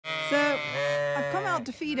come out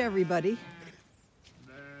to feed everybody.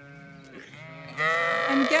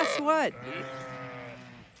 And guess what?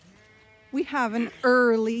 We have an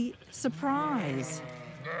early surprise.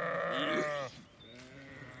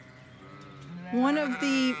 One of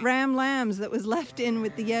the ram lambs that was left in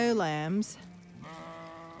with the ewe lambs.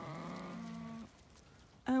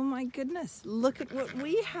 Oh my goodness, look at what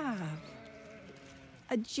we have.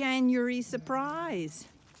 A January surprise.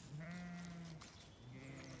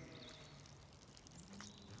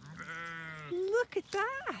 Look at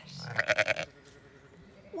that.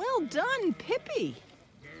 Well done, Pippy.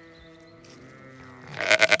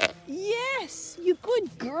 Yes, you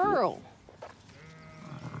good girl.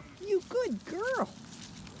 You good girl.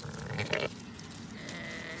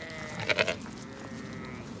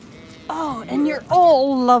 Oh, and you're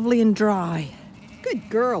all lovely and dry. Good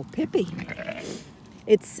girl, Pippy.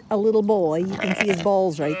 It's a little boy. You can see his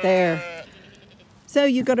balls right there. So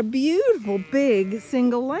you got a beautiful big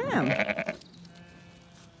single lamb.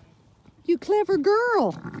 You clever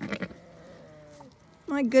girl.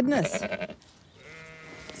 My goodness.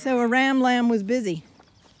 So a ram lamb was busy.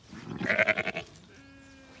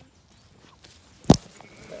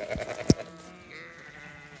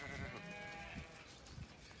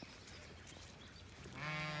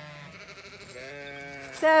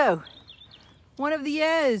 So, one of the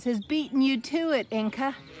ewes has beaten you to it,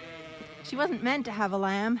 Inca. She wasn't meant to have a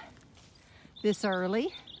lamb this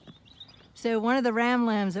early. So one of the ram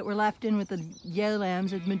lambs that were left in with the ewe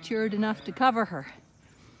lambs had matured enough to cover her.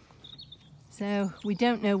 So we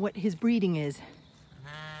don't know what his breeding is.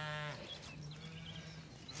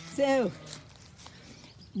 So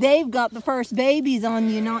they've got the first babies on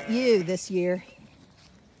you, not you, this year.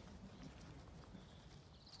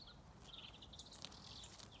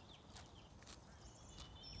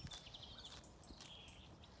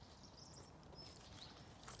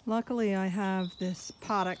 Luckily I have this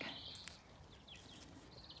paddock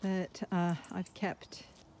that I've kept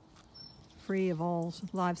free of all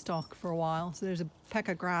livestock for a while. So there's a peck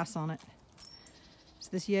of grass on it. So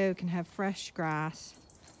this ewe can have fresh grass.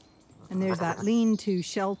 And there's that lean-to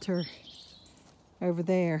shelter over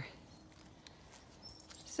there.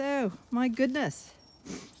 So, my goodness,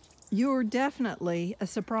 you're definitely a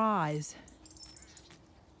surprise.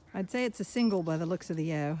 I'd say it's a single by the looks of the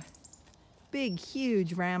ewe. Big,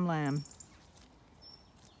 huge ram lamb.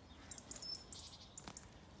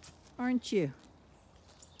 Aren't you?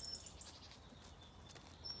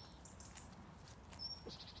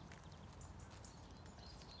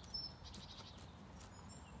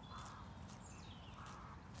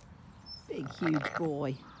 Big, huge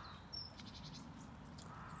boy.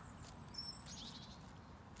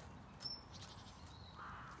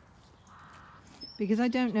 Because I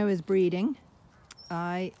don't know his breeding,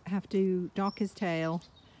 I have to dock his tail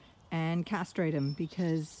and castrate him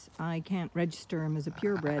because I can't register him as a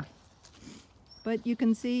purebred. But you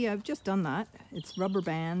can see I've just done that. It's rubber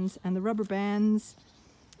bands, and the rubber bands,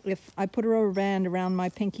 if I put a rubber band around my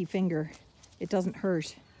pinky finger, it doesn't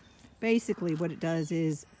hurt. Basically what it does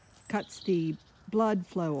is cuts the blood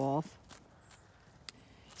flow off.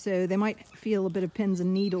 So they might feel a bit of pins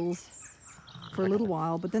and needles for a little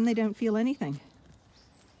while, but then they don't feel anything.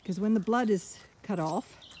 Because when the blood is cut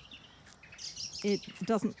off, it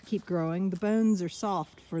doesn't keep growing. The bones are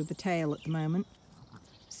soft for the tail at the moment.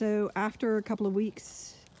 So after a couple of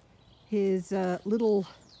weeks, his little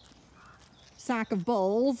sack of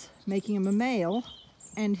balls, making him a male,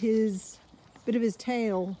 and his bit of his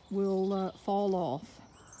tail will fall off.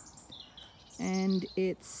 And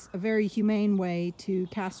it's a very humane way to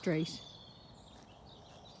castrate.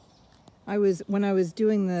 When I was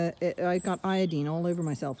doing I got iodine all over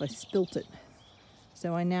myself. I spilt it.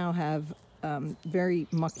 So I now have very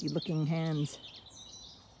mucky looking hands.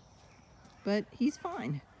 But he's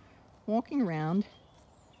fine. Walking around,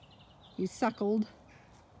 he's suckled,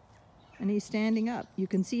 and he's standing up. You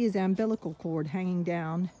can see his umbilical cord hanging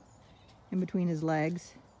down in between his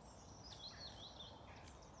legs.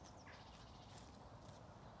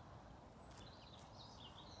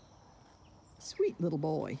 Sweet little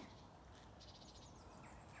boy.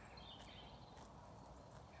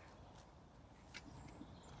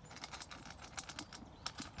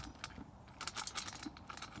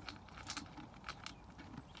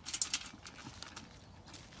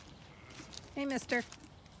 Hey, mister.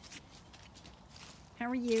 How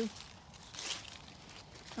are you?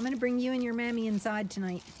 I'm going to bring you and your mammy inside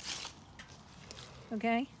tonight.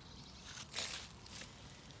 Okay?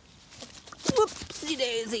 Whoopsie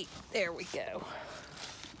daisy. There we go.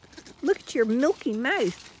 Look at your milky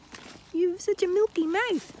mouth. You have such a milky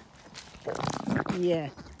mouth. Yeah.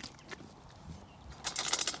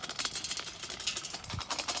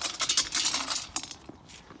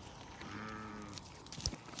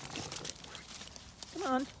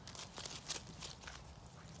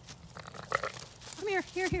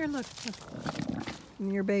 here, look.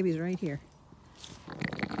 And your baby's right here.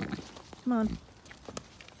 Come on.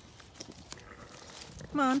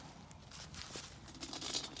 Come on.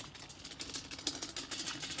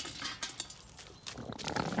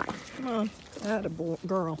 Come on. That a boy,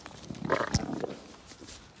 girl.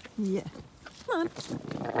 Yeah. Come on.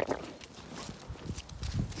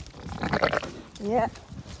 Yeah.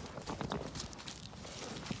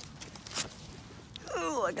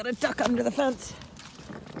 Oh, I got a duck under the fence.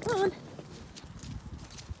 Come on.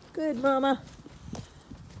 Good, Mama.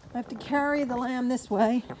 I have to carry the lamb this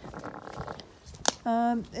way.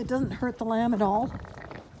 It doesn't hurt the lamb at all,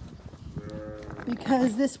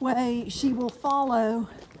 because this way she will follow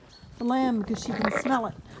the lamb because she can smell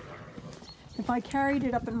it. If I carried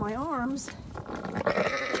it up in my arms,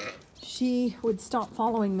 she would stop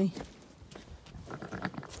following me.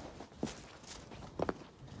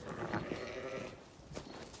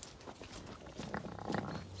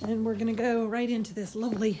 And we're gonna go right into this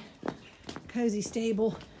lovely cozy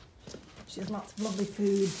stable. She has lots of lovely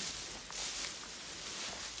food.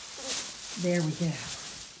 There we go.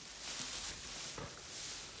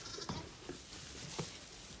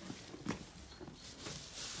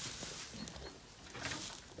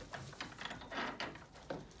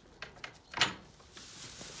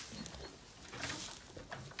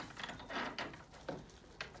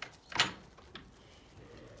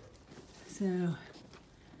 So,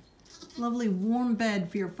 lovely warm bed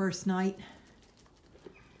for your first night.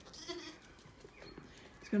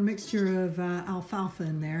 It's got a mixture of alfalfa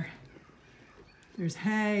in there. There's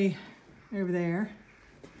hay over there.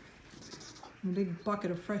 And a big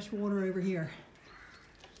bucket of fresh water over here.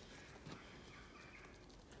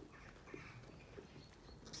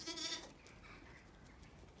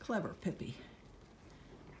 Clever Pippy.